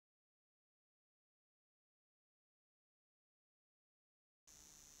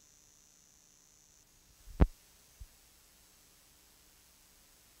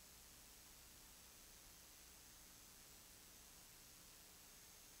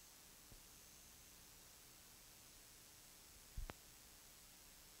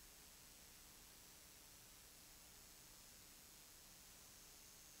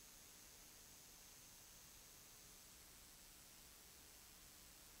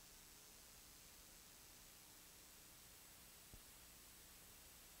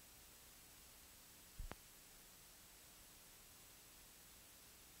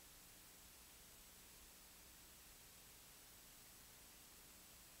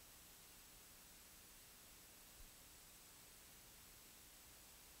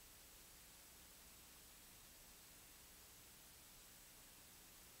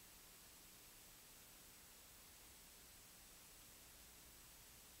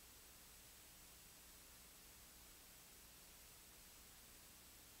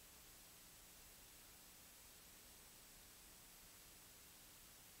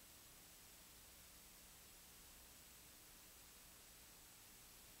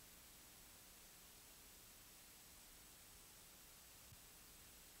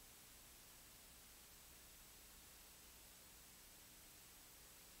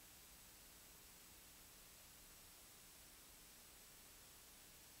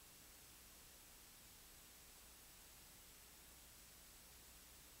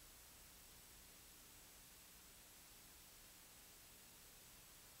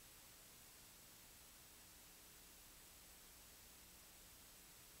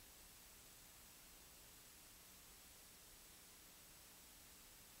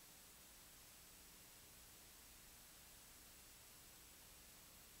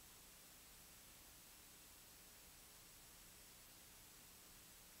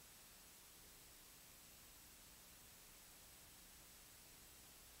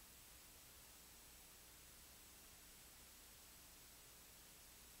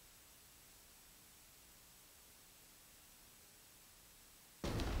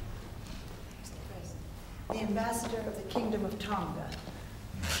the Ambassador of the Kingdom of Tonga.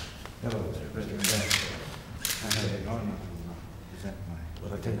 Hello, Mr. Ambassador. I have the honor to present my...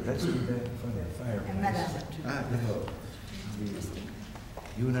 Well, I tell you, let's do that in front of the fireplace. And Madame. Hello.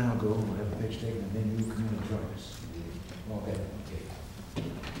 You and I'll go, we'll have a picture taken, and then you come in and join us. Okay.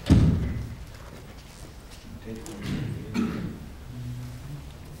 Take it.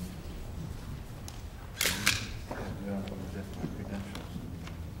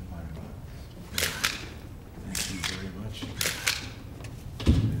 Thank you very much.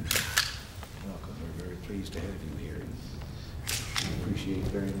 Welcome. We're very pleased to have you here. We appreciate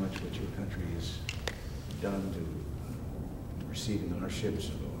very much what your country has done to receiving our ships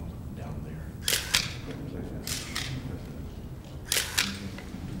down there.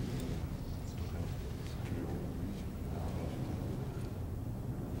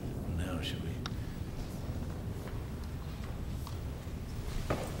 Now, should we?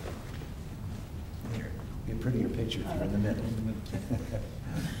 Here, be a prettier picture if you're in the middle.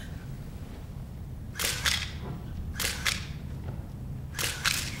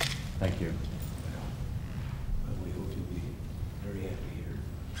 Thank you. Well, we hope you'll be very happy here.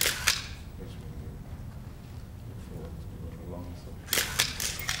 Yes, we look forward to a long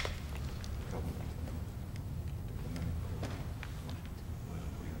Well,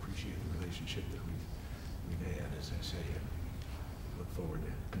 we appreciate the relationship that we've had, as I say, and look forward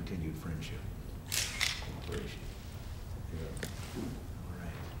to continued friendship, cooperation. All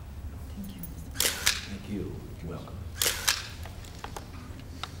right. Thank you. Thank you. Welcome.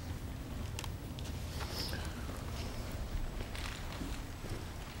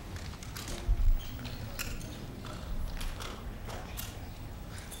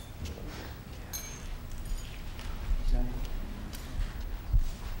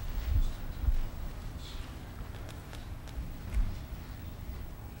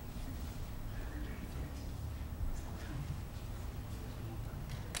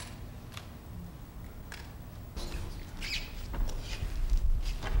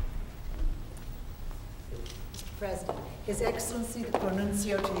 President, His Excellency the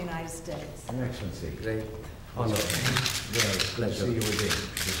Pronuncio to the United States. Your Excellency. Great honor. Well, Pleasure. see you again.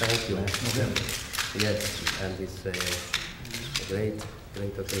 Thank you. Last November. Yes, and it's a great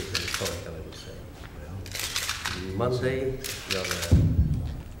occasion, historical, I would say. Well, Monday, your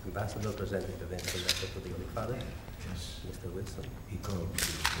ambassador presented the venerable letter to the Holy Father, yes, Mr. Wilson, he called me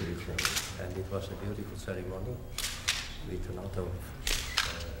very proud. and it was a beautiful ceremony with a lot of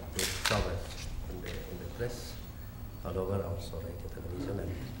good coverage in the press, all over, also radio, television,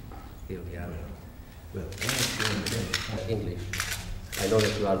 and here we are. Well, last year, English. I know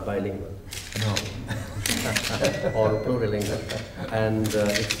that you are bilingual. no. Or plurilingual, and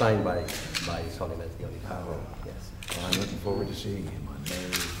it's signed by His Holiness the Holy Father. Yes. Well, I'm looking forward to seeing him on May.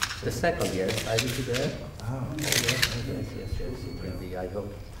 The second, yes, I will be there. Oh, Yes. It will be. I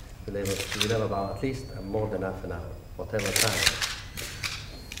hope we'll have about at least more than half an hour, whatever time.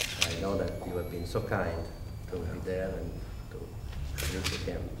 I know that you have been so kind to be there and to meet with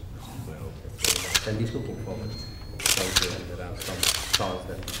him. well, And he's looking forward. Thank you. And there are some songs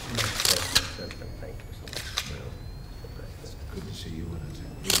that and thank you so much. well, Well, good to see you, and it's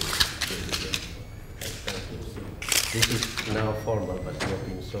really thank you. This is now formal, but you have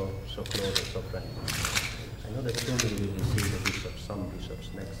been so close and so friendly. I know that soon we will receive the bishops, some bishops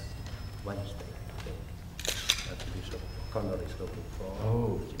next Wednesday, I think. Archbishop Conrad is looking for.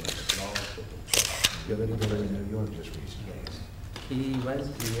 Oh, Bishop Law is looking for. You're going to go to New York just recently. Yes. He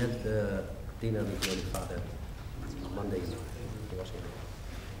had dinner with the Holy Father Monday evening. He was in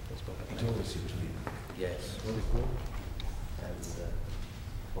He told us he was leaving. Yes, very good. And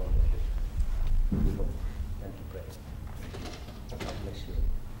for and to pray. God bless you.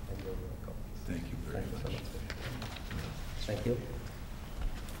 And you're welcome. Thank you very Thank you so much. much. Thank you.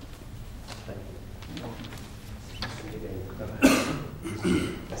 Thank you.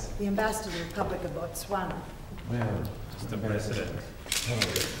 The Ambassador of the Republic of Botswana. Well, Mr. President.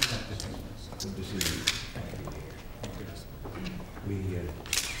 hello. Good to see you. We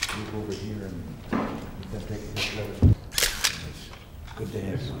move over here and then take this letter. It's good to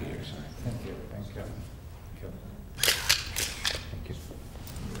have you here, sir. Thank you. Thank you. Thank you. Thank you.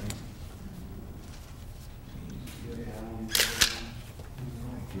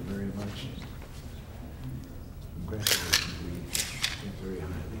 Thank you very much. Congratulations. We think very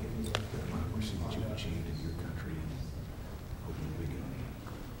highly of the democracy that you've achieved in your country, and hoping we can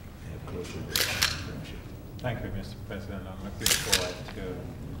have closer friendship. Thank you, Mr. President. I'm looking forward to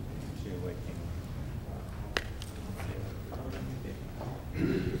working.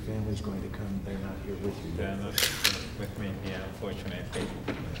 Your family's going to come. They're not here with you. They're not with me here, unfortunately.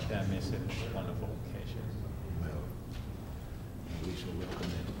 share a message, wonderful occasion. Well, we shall welcome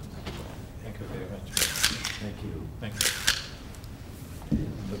them. Thank you very much. Thank you. Thank you.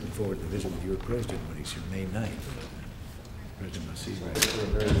 I'm looking forward to visiting with your president when he's here May 9th. President Massi, right? For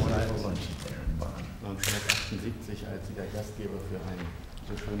a very wonderful luncheon there in Bonn. 1978, als Sie der Gastgeber für ein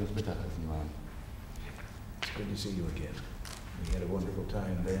so schönes Mittagessen waren. It's good to see you again. We had a wonderful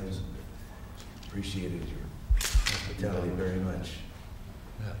time then. Appreciated your hospitality very much.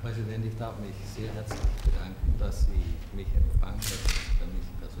 Herr Präsident, ich darf mich sehr herzlich bedanken, dass Sie mich empfangen. Das ist für mich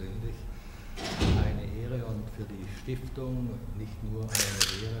persönlich eine Ehre und für die Stiftung nicht nur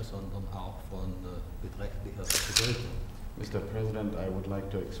eine Ehre, sondern auch von beträchtlicher Bedeutung. Mr. President, I would like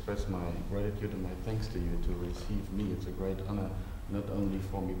to express my gratitude and my thanks to you to receive me. It's a great honor, not only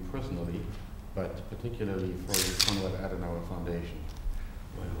for me personally, but particularly for the Conrad Adenauer Foundation.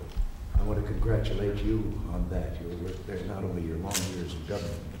 Well, I want to congratulate you on that. Your work there, not only your long years in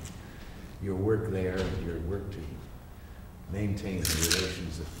government, but your work there and your work to maintain the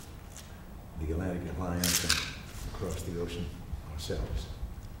relations of the Atlantic Alliance and across the ocean ourselves.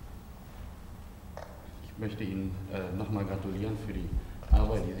 Ich möchte Ihnen nochmal gratulieren für die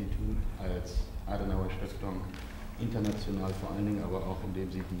Arbeit, die Sie tun als Adenauer Stiftung, international vor allen Dingen, aber auch indem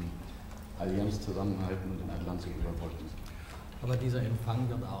Sie die Allianz zusammenhalten und den Atlantik überbrücken. Aber dieser Empfang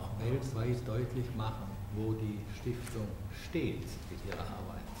wird auch weltweit deutlich machen, wo die Stiftung steht mit ihrer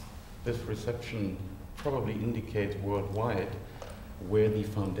Arbeit. This reception probably indicates worldwide where the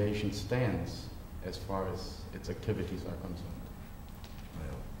foundation stands as far as its activities are concerned.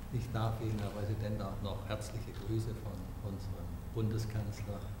 Ich darf Ihnen, Herr Präsident, auch noch herzliche Grüße von unserem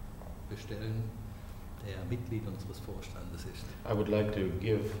Bundeskanzler bestellen, der Mitglied unseres Vorstandes ist. I would like to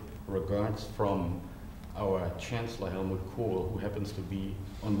give regards from our Chancellor Helmut Kohl, who happens to be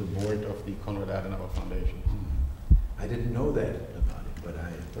on the board of the Conrad Adenauer Foundation. I didn't know that about it, but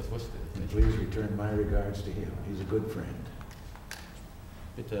Das wusste ich nicht. please return my regards to him. He's a good friend.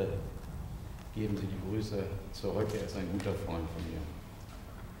 Bitte geben Sie die Grüße zurück, er ist ein guter Freund von mir.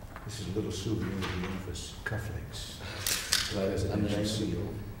 This is a little souvenir of the office cufflinks. Presidential seal.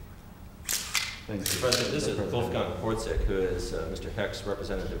 Thank you. Mr. President, this is Wolfgang Porzik, who is Mr. Heck's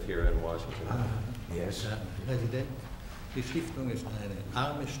representative here in Washington. Yes. Herr Präsident, die Stiftung ist eine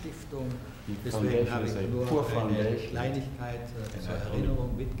arme Stiftung, Die deswegen Foundation habe is a ich nur poor eine foundation. Kleinigkeit zur And I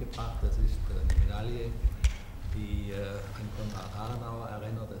Erinnerung mitgebracht. Das ist eine Medaille, die an Konrad Adenauer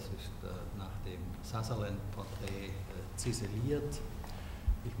erinnert. Das ist nach dem Sutherland-Porträt ziseliert.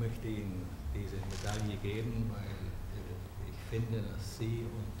 Ich möchte Ihnen diese Medaille geben, weil ich finde, dass Sie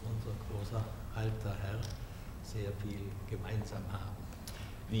und unser großer alter Herr sehr viel gemeinsam haben.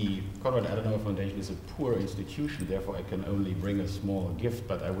 The Conrad Adenauer Foundation is a poor institution, therefore I can only bring a small gift,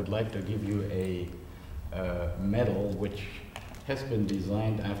 but I would like to give you a medal which has been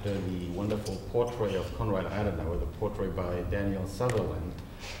designed after the wonderful portrait of Conrad Adenauer, the portrait by Daniel Sutherland,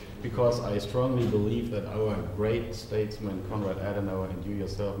 because I strongly believe that our great statesman Conrad Adenauer and you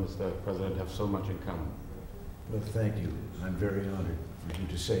yourself, Mr. President, have so much in common. Well, thank you. I'm very honored for you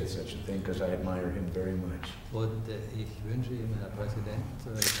to say such a thing because I admire him very much. Und ich wünsche Ihnen, Herr Präsident,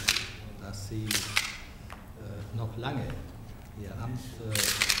 dass Sie noch lange Ihr Amt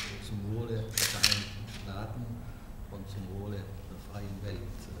zum Wohle der Vereinigten Staaten und zum Wohle der freien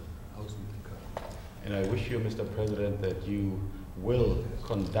Welt ausüben können. And I wish you, Mr. President, that you will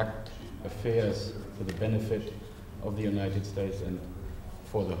conduct affairs for the benefit of the United States and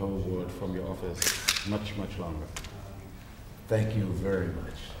for the whole world from your office much, much longer. Thank you very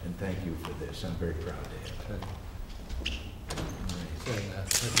much, and thank you for this. I'm very proud to have Schön. you. So, Herr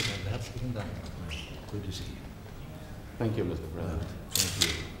Präsident, herzlichen Dank. Good to see you. Thank you, Mr. Well, President. thank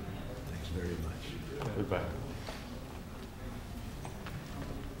you. Thanks very much. Goodbye.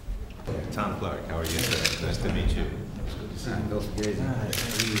 Tom Clark, how are you, sir? Nice to meet you. It's good to see And you. Bill Fugazi. Hi, how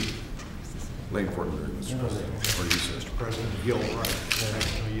are you? Lane Fortenberg, Mr. President. How are you, sir? Mr. President, Gil Wright.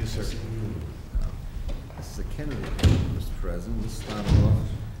 Nice to meet you, sir. This is a Kennedy, Mr. President. This started off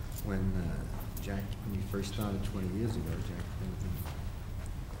when when we first started 20 years ago, Jack Kennedy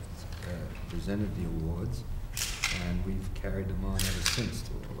presented the awards, and we've carried them on ever since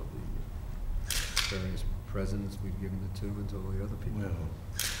to all of the various presidents we've given it to and to all the other people. Well,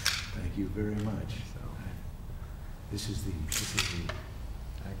 thank you very much. So, This is the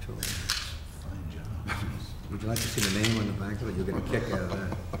actual, fine job. would you like to see the name on the back of it? You'll get a kick out of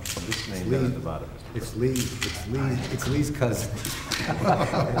that. This It's name Lee. down at the bottom. It's Lee's cousin.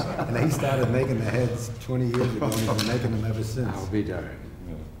 And he started making the heads 20 years ago, and he's been making them ever since. I'll be darned.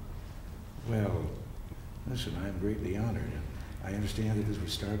 Well, listen, I'm greatly honored. I understand that this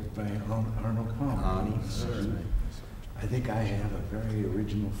was started by Arnold Palmer. That's right. I think I have a very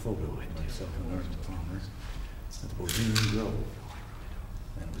original photo of myself and Arnold Palmer at the Bohemian Grove.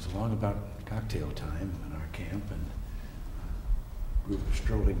 And it was along about cocktail time in our camp, and a group of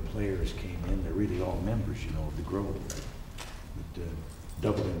strolling players came in. They're really all members, you know, of the Grove, with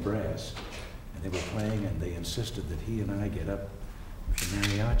Dublin brass. And they were playing, and they insisted that he and I get up with the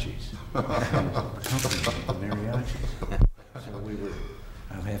mariachis. Accompanying the mariachis. So we were,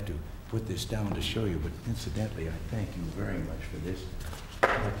 I'll have to put this down to show you, but incidentally, I thank you very much for this.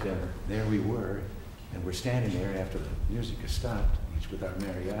 But there we were, and we're standing there after the music has stopped, each with our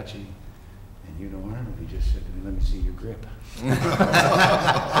mariachi, and you know Arnold, he just said to me, "Let me see your grip." I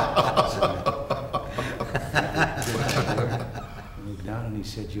looked down and he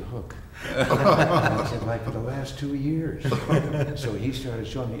said, "You hook." And I said, "Like for the last 2 years." So he started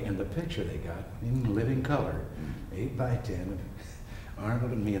showing me, and the picture they got in living color, 8 by 10,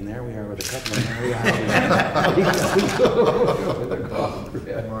 Arnold and me, and there we are with a couple of mariachis.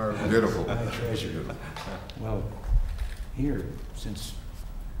 Beautiful. I treasure it. Well, here, since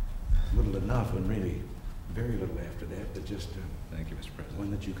little enough, and really very little after that, but just Thank you, Mr. President.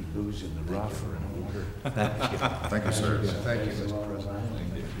 one that you could lose in the rough or in the water. Thank you, sir. Thank you, Mr. President.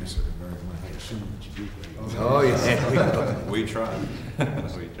 Thank you, sir, very I much. assume that you do. Oh, yes. We try. We try.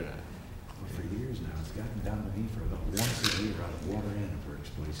 Well, for years now, it's gotten down to me for about once a year out of Walter Annenberg's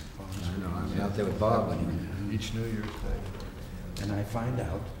place at Farms. I know, I'm out there with Bob each New Year's Day. And I find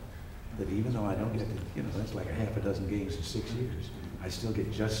out that even though I don't get to, you know, that's like a half a dozen games in 6 years, I still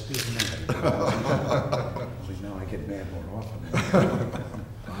get just as mad. Only now I get mad more often.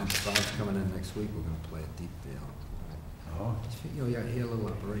 Bob's coming in next week, we're gonna play a deep deal. Oh, You know, yeah, he had a little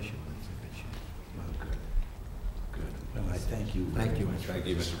operation, but it's a good show. well, good. Good. Well, I thank you. Thank you, very much. Thank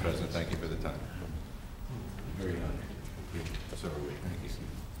you, Mr. President. Thank you for the time. Very honored. So are we. Thank you.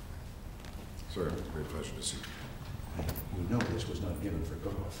 Sir, it's a great pleasure to see you. You know this was not given for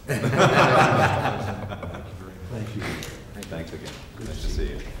golf. Thank you. Thanks again. Nice to see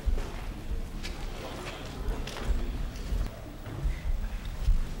you.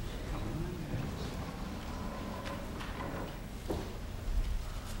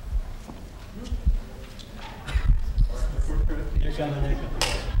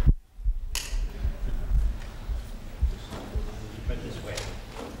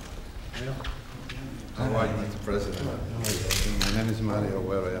 All right, Mr. President. My name is Mario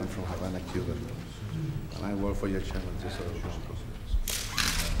Huerta. I'm from Havana, Cuba. And I work for your channel, just so you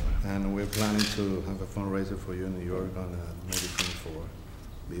know. And we're planning to have a fundraiser for you in New York on May 24,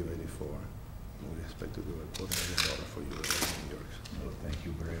 Live 84. And we expect to do a $250 million for you in New York. Well, thank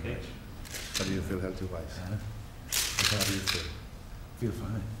you very much. How do you feel health-wise? How do you feel? Feel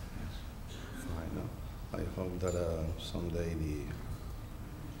fine. Yes. Fine, no? I hope that someday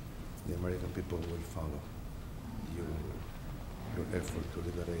the American people will follow your effort to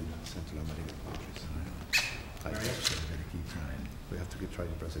liberate Central American countries. I hope so. We're going to keep trying. We have to keep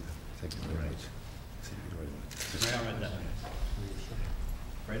trying, President. Thank you very much. Thank you very much.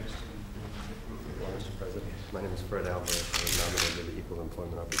 Mr. President, my name is Fred Alvarez. I'm nominated to the Equal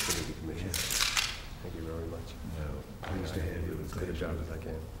Employment Opportunity Commission. Thank you very much. Well, pleased to have you. As good a job as I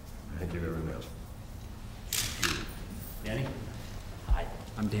can. Thank you very much. Danny? Hi.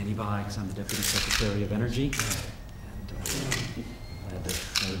 I'm Danny Boggs. I'm the Deputy Secretary of Energy. And glad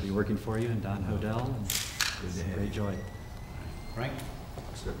to be working for you, and Don Hodel. And it's a great joy. Frank?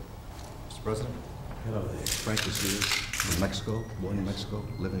 Mr. President? Hello there. Frank is here from Mexico, born in Mexico,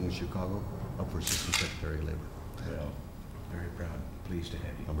 living in Chicago, up for Assistant Secretary of Labor. Well, very proud. Pleased to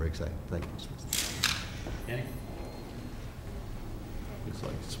have you. I'm very excited. Thank you, Mr. President. Danny? Looks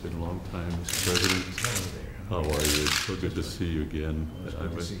like it's been a long time, Mr. President. Hello there. How are you? It's so good to see you again. It's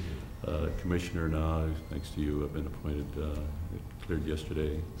good to see you. Commissioner now, thanks to you, I've been appointed, it cleared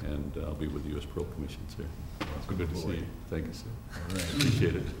yesterday, and I'll be with the U.S. Parole Commission, sir. It's good to see you. Thank you, sir. All right.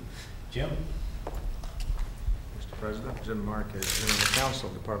 Appreciate it. Jim? Mr. President, Jim Marquez, in the Council,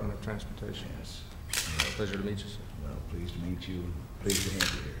 Department of Transportation. Yes. Pleasure to meet you, sir. Well, pleased to meet you. Pleased to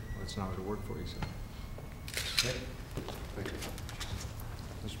have you here. Well, it's an honor to work for you, sir. Thank you.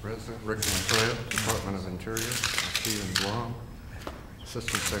 Mr. President, Rick Montoya, Department of Interior, Stephen Blum,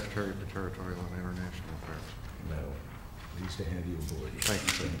 Assistant Secretary for Territorial and International Affairs. Well, pleased to have you aboard. Thank you,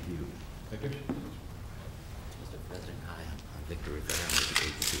 sir. Thank you. Thank you. Mr. President, hi, I'm Victor Rivera. I'm with the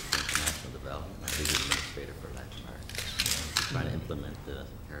Agency for International Development. I'm the administrator for Latin America. We're trying to implement the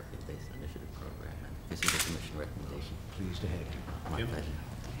Caribbean Basin Initiative Program, and this is the Commission recommendation. Pleased to have you. My pleasure.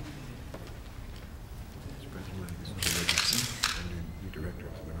 Mr. President, Mr. Emergency, and new Director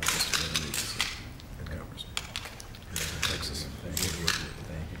of the Justice Agency and Congressman. Texas. Thank you.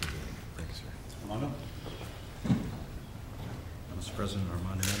 Thank you. Thank you, sir. Mono? President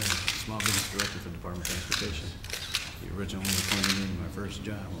Armando, Small Business Director for the Department of Transportation. You originally appointed me to my first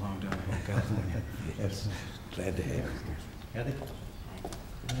job a long time ago in California. Yes, glad to have you. Kathy?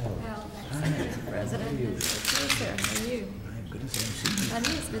 Well, thanks, Mr. President. Yes, sir. How are you? My goodness, I haven't seen you. I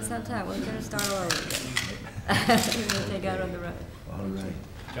knew it's been some time. We're going to start all over again. We're going to take out on the road. All right.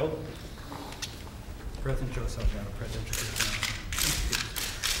 Joe? President Joe Salgado, President Joe.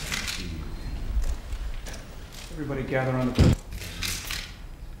 Everybody gather on the...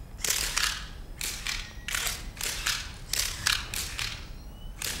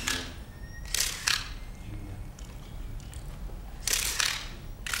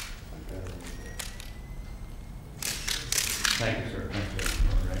 Thank you, sir. Thank you.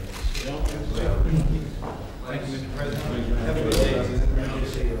 All right. Thank you, Mr. President. Have a good day.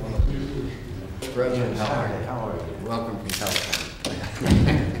 President, how are you? Welcome from California.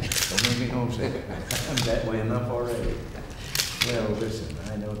 Don't make me homesick. I'm that way enough already. Well, listen,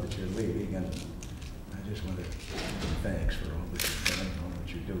 I know that you're leaving, and I just want to give thanks for all that you've done and all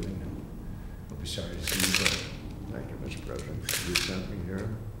that you're doing, and I'll be sorry to see you go. Thank you, Mr. President. You sent me here.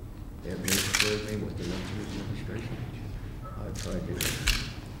 You have served me with the Lubavitch administration. I tried to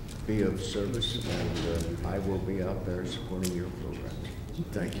be of service, and I will be out there supporting your program.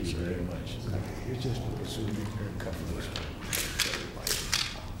 Thank you very much. You're just assuming you're comfortable.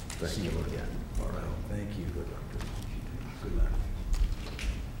 Thank you again. All right. Thank you. Good luck. Good luck.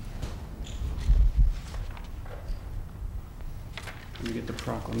 Let me get the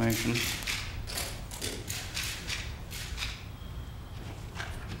proclamation.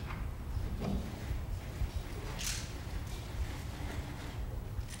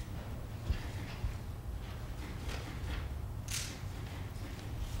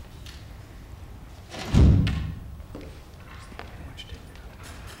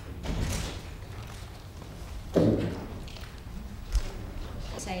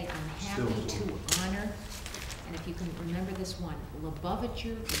 Say I'm happy to honor, and if you can remember this one, Lubavitch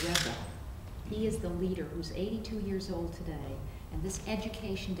Rebel. He is the leader who's 82 years old today, and this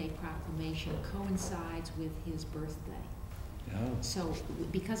Education Day proclamation coincides with his birthday. Oh. So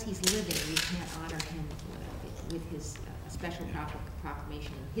because he's living, we can't honor him with his special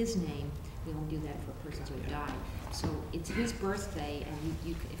proclamation in his name. We don't do that for persons who have died. So it's his birthday, and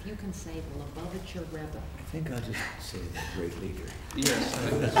if you can say the Lubavitch Rebel. I think I'll just say the great leader. Yes,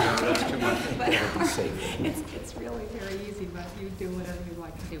 that's too much. That'll be safe. It's really very easy, but you do whatever you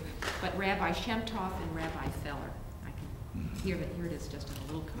like to do. But Rabbi Shem Tov and Rabbi Feller, I can here it is just in a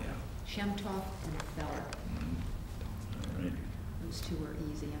little comment. Shem Tov and Feller. All right. Those two are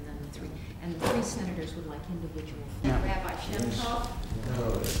easy, and then the three senators would like individual. Yeah. Rabbi Shem Tov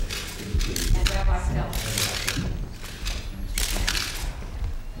and Rabbi Feller.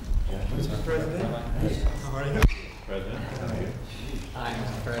 Mr. President. How are you? President. Hi,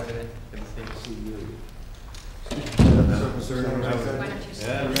 Mr. President. Good to see you.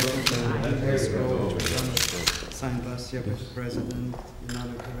 Signed last year by the President in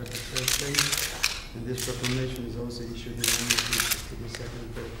honor of Conrad's birthday, and this proclamation is also issued in honor of his 52nd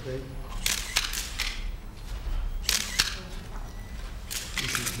birthday.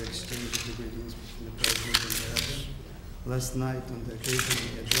 This is the exchange of the greetings between the President and the other. Last night, on the occasion,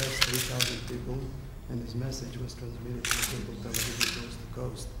 he addressed 3,000 people, and his message was transmitted to cable television coast to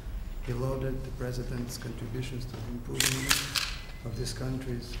coast. He lauded the President's contributions to the improvement of this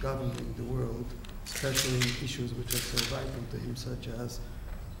country's governing the world, especially in issues which are so vital to him, such as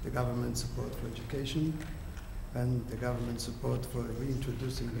the government support for education and the government support for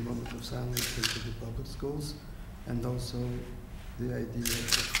reintroducing the moment of silence into the public schools, and also the idea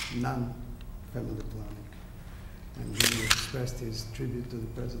of non-family planning. And he expressed his tribute to the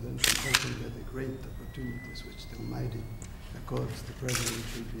President and hoping that the great opportunities which the Almighty accords the President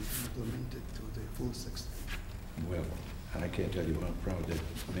should be implemented to the fullest extent. Well, I can't tell you how proud that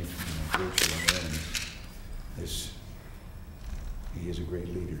makes me, how grateful I am. He is a great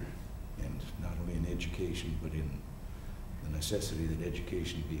leader, and not only in education, but in the necessity that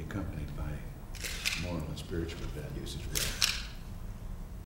education be accompanied by moral and spiritual values as well.